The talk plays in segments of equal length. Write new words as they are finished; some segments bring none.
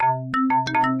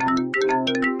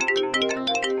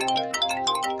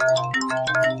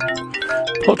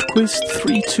PodQuiz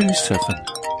 327.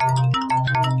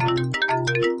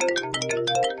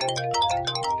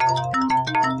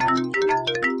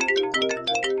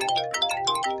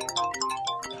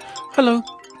 Hello,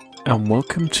 and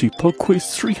welcome to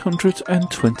PodQuiz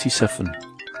 327.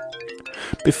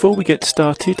 Before we get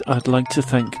started, I'd like to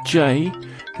thank Jay,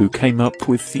 who came up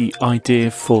with the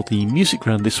idea for the music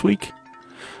round this week,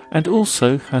 and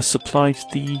also has supplied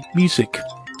the music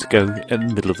to go in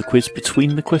the middle of the quiz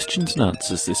between the questions and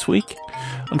answers this week.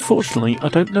 Unfortunately, I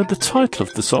don't know the title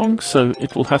of the song, so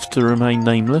it will have to remain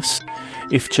nameless.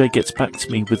 If Jay gets back to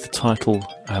me with the title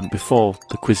before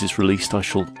the quiz is released, I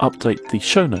shall update the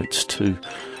show notes to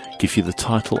give you the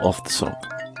title of the song.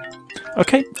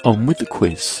 Okay, on with the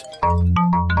quiz.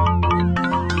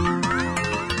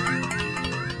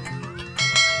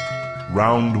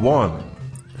 Round 1.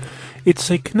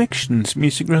 It's a Connections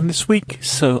music round this week,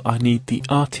 so I need the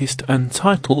artist and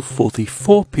title for the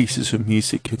 4 pieces of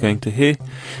music you're going to hear,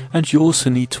 and you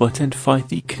also need to identify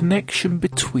the connection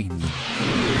between them.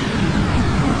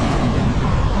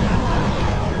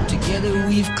 Together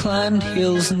we've climbed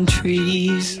hills and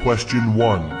trees. Question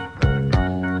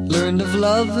 1. Learned of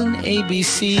love and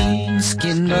ABC, and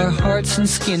skinned our hearts and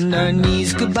skinned our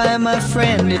knees. Goodbye, my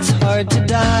friend, it's hard to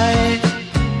die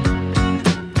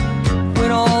when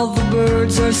all the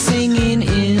birds are singing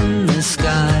in the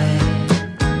sky.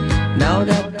 Now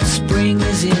that the spring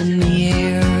is in the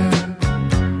air,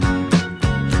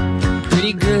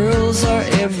 pretty girls are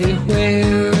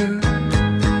everywhere.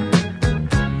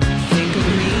 Think of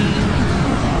me.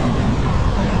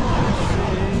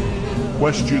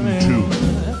 Question 2.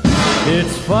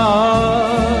 It's far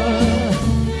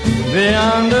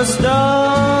beyond the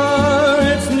star,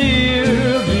 it's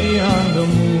near beyond the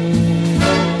moon.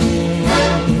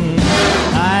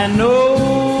 I know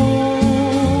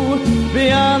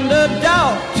beyond a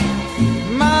doubt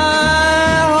my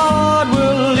heart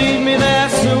will lead me there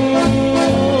soon.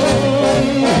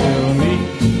 We'll meet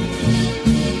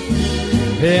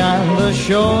beyond the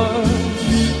shore,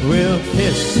 we'll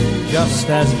kiss just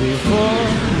as before.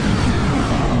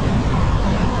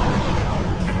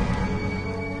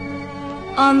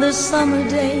 On this summer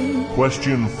day,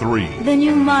 Question 3. then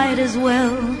you might as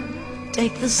well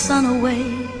take the sun away.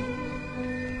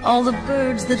 All the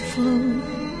birds that flew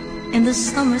in the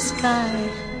summer sky,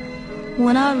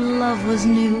 when our love was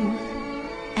new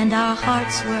and our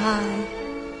hearts were high,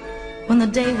 when the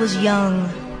day was young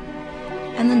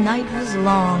and the night was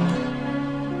long,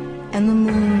 and the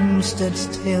moon stood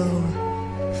still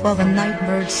for the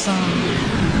nightbird's song.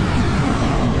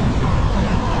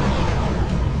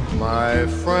 My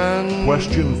friend,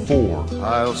 Question 4.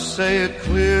 I'll say it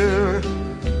clear,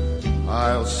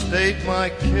 I'll state my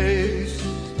case,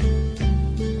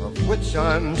 of which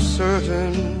I'm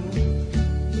certain.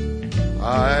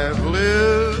 I've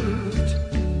lived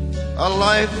a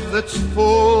life that's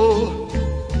full,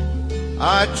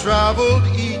 I traveled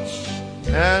each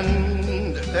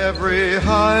and every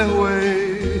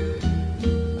highway,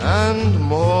 and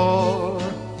more,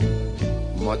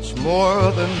 much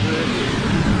more than this.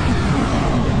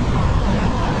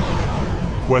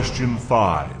 Question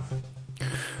 5.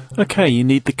 Okay, you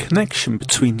need the connection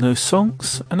between those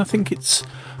songs, and I think it's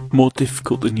more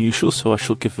difficult than usual, so I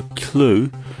shall give a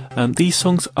clue. These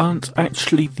songs aren't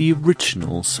actually the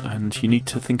originals, and you need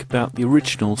to think about the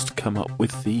originals to come up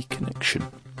with the connection.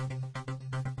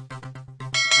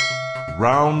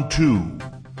 Round 2.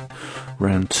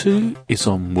 Round 2 is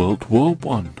on World War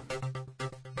I.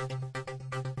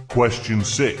 Question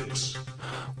 6.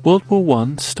 World War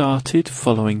I started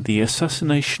following the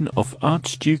assassination of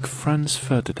Archduke Franz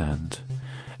Ferdinand,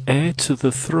 heir to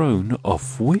the throne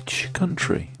of which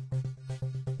country?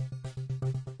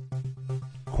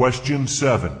 Question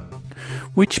 7.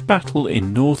 Which battle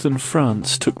in northern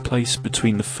France took place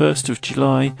between the 1st of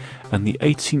July and the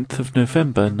 18th of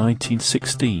November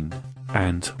 1916,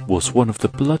 and was one of the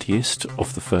bloodiest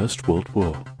of the First World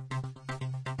War?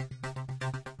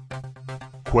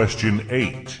 Question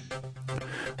 8.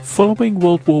 Following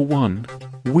World War I,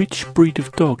 which breed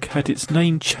of dog had its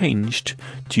name changed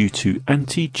due to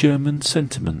anti-German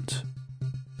sentiment?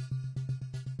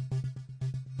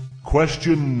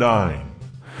 Question 9.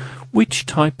 Which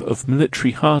type of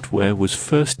military hardware was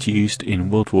first used in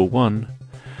World War I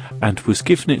and was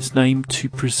given its name to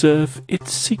preserve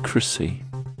its secrecy?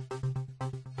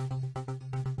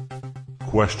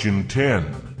 Question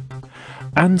 10.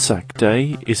 Anzac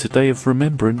Day is a day of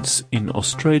remembrance in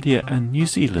Australia and New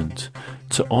Zealand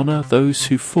to honour those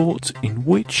who fought in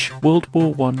which World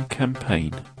War I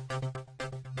campaign?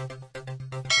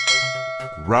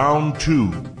 Round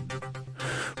 2.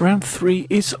 Round 3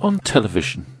 is on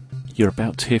television. you're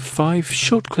about to hear 5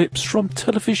 short clips from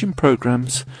television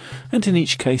programmes, and in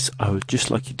each case I would just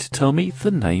like you to tell me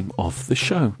the name of the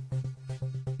show.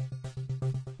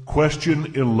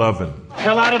 Question 11.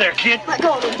 Hell out of there, kid. Let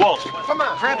go of me. Walt, Come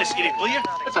on. grab this idiot, will you?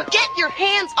 Get your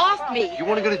hands off me. You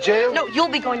want to go to jail? No, you'll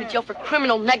be going to jail for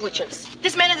criminal negligence.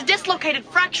 This man has a dislocated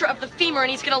fracture of the femur,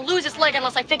 and he's going to lose his leg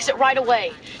unless I fix it right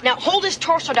away. Now, hold his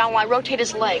torso down while I rotate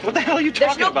his leg. What the hell are you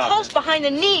talking about? There's no pulse behind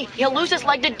the knee. He'll lose his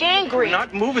leg to gangrene. We're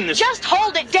not moving this. Just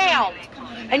hold it down.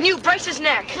 And you, brace his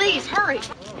neck. Please, hurry.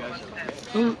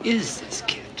 Who is this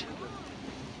kid?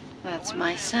 That's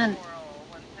my son.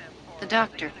 The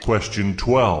doctor. Question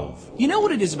 12. You know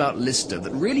what it is about Lister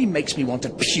that really makes me want to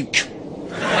puke?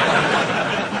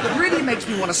 That really makes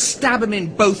me want to stab him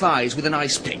in both eyes with an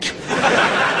ice pick.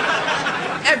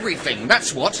 Everything,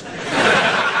 that's what.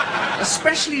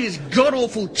 Especially his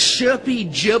god-awful, chirpy,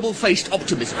 gerbil-faced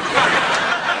optimism.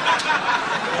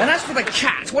 And as for the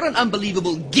cat, what an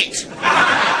unbelievable git.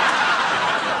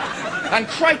 And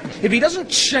Crichton, if he doesn't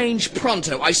change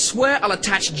pronto, I swear I'll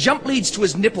attach jump leads to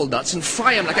his nipple nuts and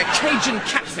fry him like a Cajun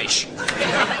catfish.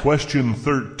 Question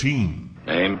 13.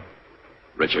 Name?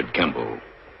 Richard Kimball.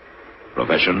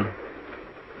 Profession?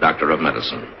 Doctor of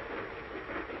Medicine.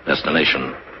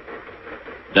 Destination?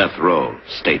 Death Row,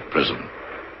 State Prison.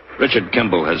 Richard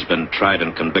Kimball has been tried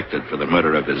and convicted for the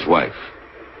murder of his wife.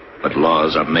 But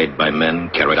laws are made by men,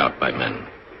 carried out by men.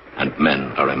 And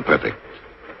men are imperfect.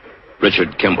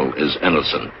 Richard Kimball is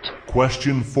innocent.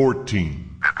 Question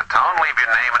 14. At the tone, leave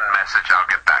your name and message. I'll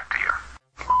get back to you.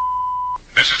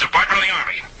 This is Department of the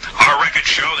Army. Our records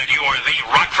show that you are the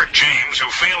Rockford James who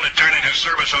failed to turn in his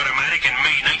service automatic in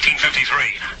May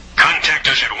 1953. Contact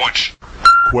us at once.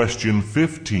 Question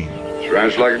 15.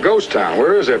 Sounds like a ghost town.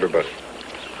 Where is everybody?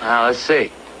 Let's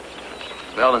see.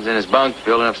 Belden's in his bunk,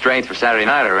 building up strength for Saturday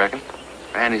night, I reckon.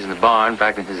 Randy's in the barn,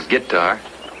 practicing his guitar.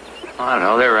 I don't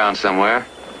know, they're around somewhere.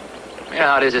 You know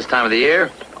how it is this time of the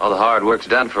year. All the hard work's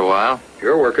done for a while.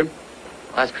 You're working.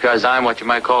 Well, that's because I'm what you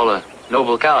might call a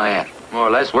noble cowhand. More or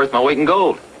less worth my weight in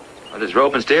gold. But his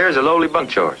rope and steers are lowly bunk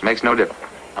chores. Makes no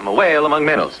difference. I'm a whale among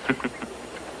minnows.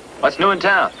 What's new in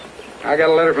town? I got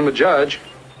a letter from the judge.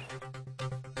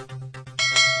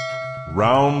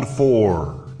 Round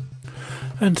 4.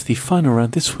 And the final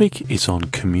round this week is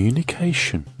on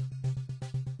communication.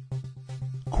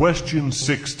 Question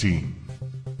 16.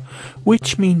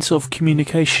 Which means of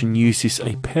communication uses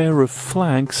a pair of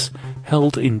flags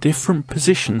held in different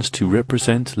positions to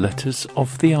represent letters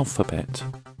of the alphabet?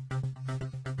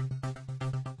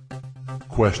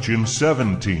 Question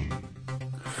 17.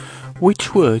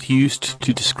 Which word used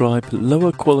to describe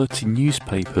lower quality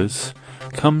newspapers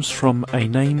comes from a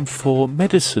name for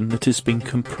medicine that has been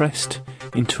compressed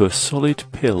into a solid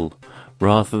pill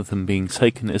rather than being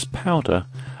taken as powder,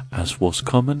 as was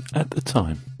common at the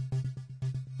time?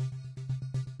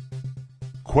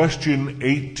 Question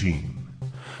 18.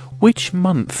 Which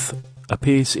month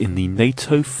appears in the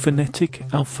NATO phonetic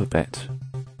alphabet?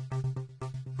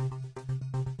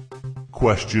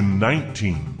 Question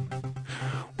 19.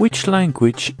 Which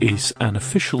language is an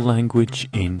official language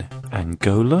in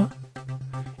Angola,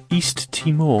 East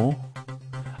Timor,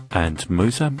 and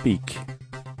Mozambique?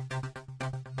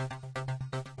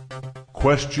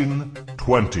 Question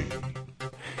 20.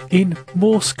 In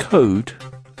Morse code,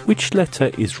 which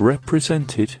letter is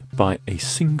represented by a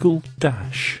single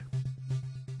dash?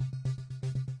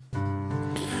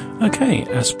 Okay,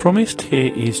 as promised,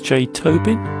 here is Jay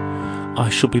Tobin. I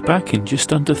shall be back in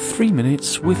just under 3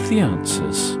 minutes with the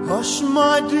answers. Hush,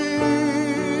 my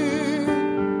dear,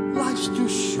 life's too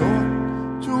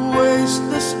short to waste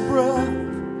this breath.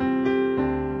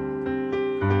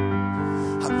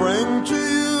 I bring to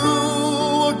you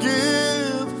a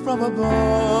gift from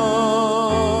above.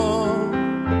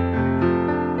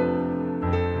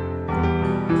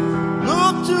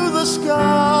 Look to the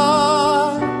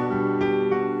sky,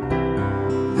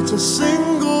 it's a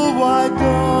single white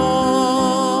dove,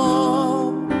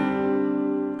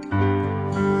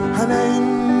 an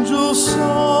angel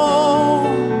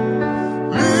song,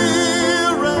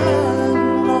 clear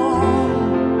and long,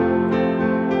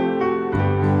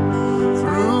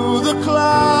 through the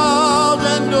clouds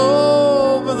and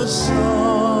over the sun.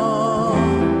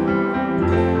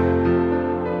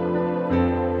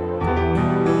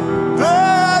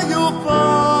 There you'll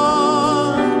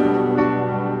find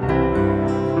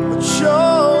a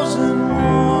chosen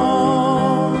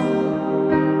one.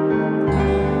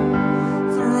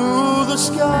 Through the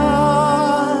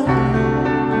sky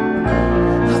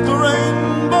at the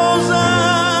rainbow's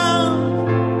end,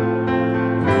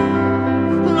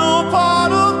 no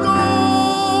pot of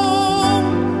gold,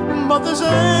 but this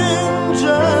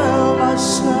angel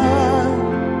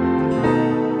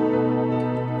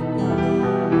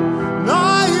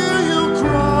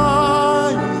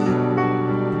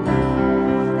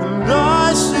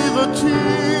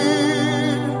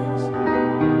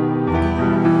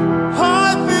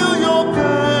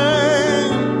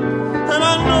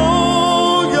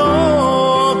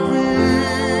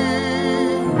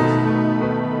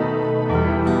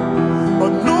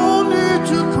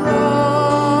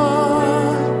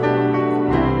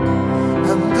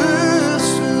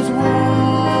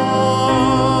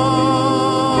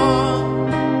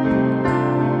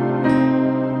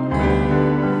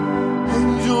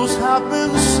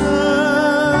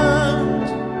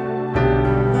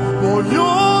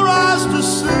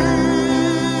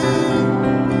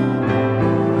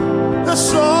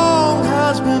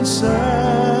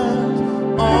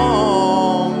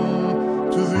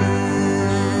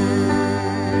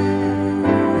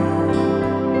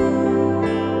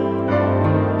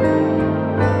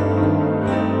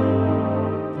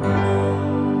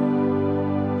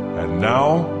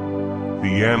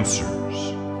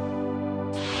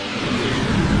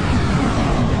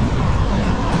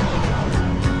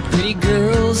pretty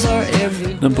girls are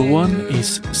everywhere. Number 1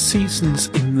 is Seasons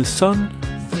in the Sun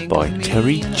by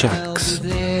Terry Jacks.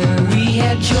 We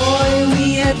had joy,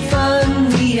 we had fun,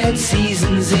 we had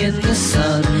seasons in the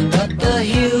sun, but the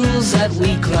hills that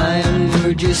we climbed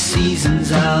were just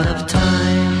seasons out of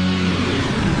time.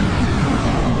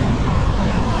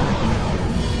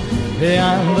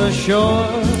 Beyond the shore.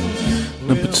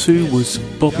 Number 2 was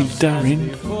Bobby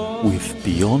Darin with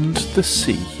Beyond the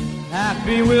Sea.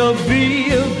 Happy we'll be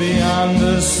beyond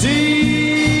the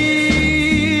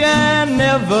sea, and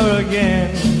never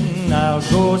again I'll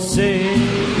go say.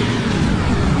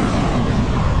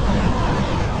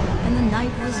 And the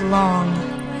night was long.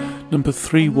 Number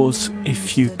 3 was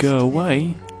If You Go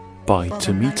Away by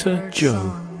Tamita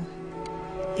Joe.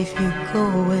 If you go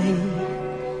away,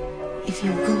 if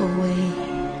you go away,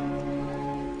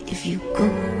 if you go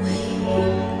away.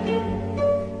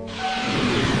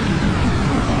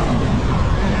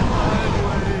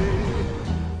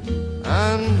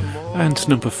 And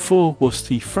number 4 was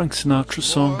the Frank Sinatra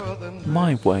song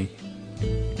My Way.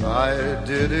 I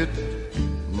did it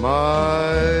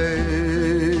my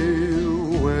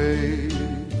way.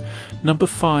 Number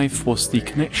 5 was The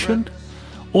Connection.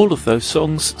 All of those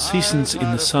songs, Seasons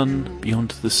in the Sun,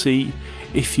 Beyond the Sea,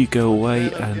 If You Go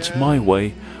Away and My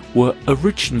Way, were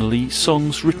originally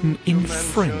songs written in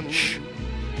French.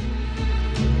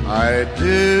 I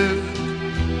did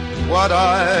what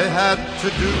I had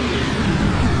to do.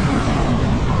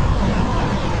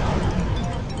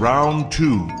 Round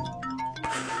 2.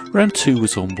 Round 2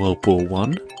 was on World War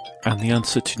I, and the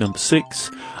answer to number 6,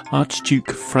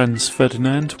 Archduke Franz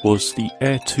Ferdinand, was the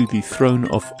heir to the throne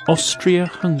of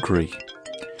Austria-Hungary.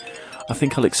 I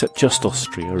think I'll accept just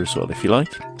Austria as well, if you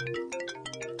like.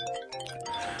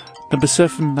 Number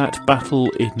 7, that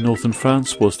battle in northern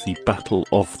France was the Battle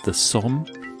of the Somme.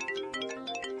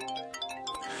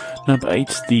 Number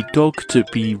 8, the dog to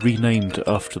be renamed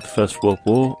after the First World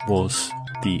War was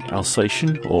the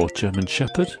Alsatian or German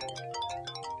Shepherd.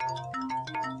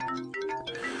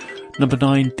 Number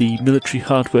 9, the military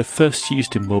hardware first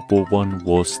used in World War I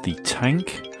was the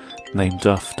tank, named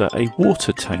after a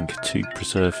water tank to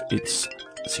preserve its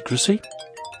secrecy.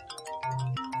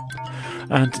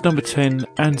 And number 10,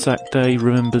 Anzac Day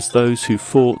remembers those who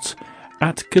fought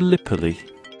at Gallipoli.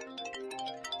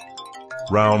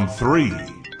 Round 3.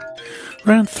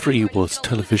 Round 3 was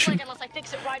television,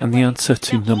 and the answer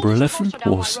to number 11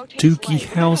 was Doogie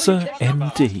Howser,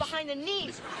 MD.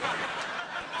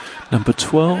 Number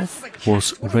 12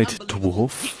 was Red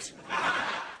Dwarf.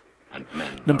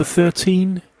 Number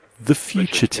 13, The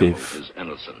Fugitive.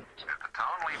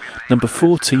 Number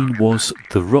 14 was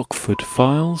The Rockford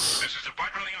Files.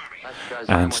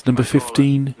 And number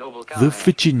 15, The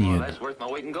Virginian.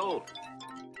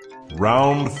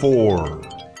 Round 4.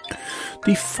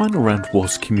 The final round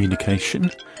was communication,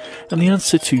 and the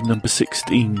answer to number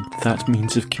 16, that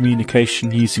means of communication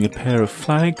using a pair of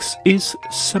flags, is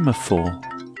semaphore.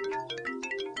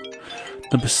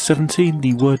 Number 17,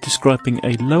 the word describing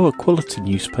a lower quality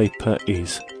newspaper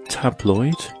is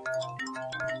tabloid.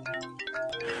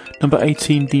 Number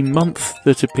 18, the month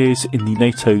that appears in the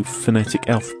NATO phonetic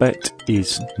alphabet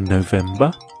is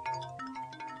November.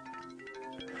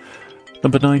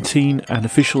 Number 19, an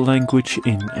official language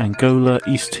in Angola,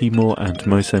 East Timor and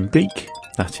Mozambique,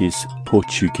 that is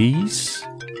Portuguese.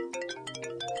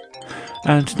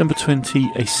 And number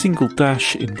 20, a single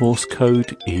dash in Morse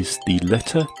code is the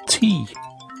letter T.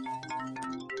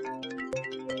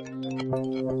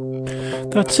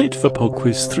 That's it for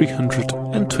PodQuiz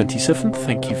 327.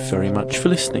 Thank you very much for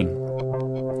listening.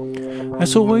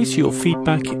 As always, your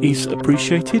feedback is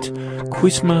appreciated.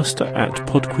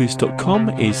 Quizmaster@podquiz.com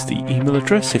is the email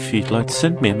address if you'd like to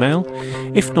send me a mail.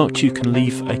 If not, you can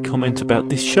leave a comment about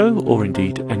this show, or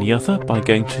indeed any other, by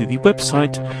going to the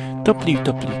website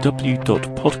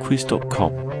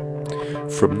www.podquiz.com.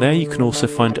 From there you can also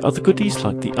find other goodies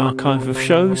like the archive of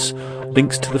shows,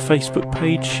 links to the Facebook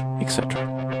page, etc.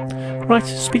 Right,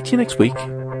 speak to you next week.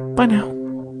 Bye now.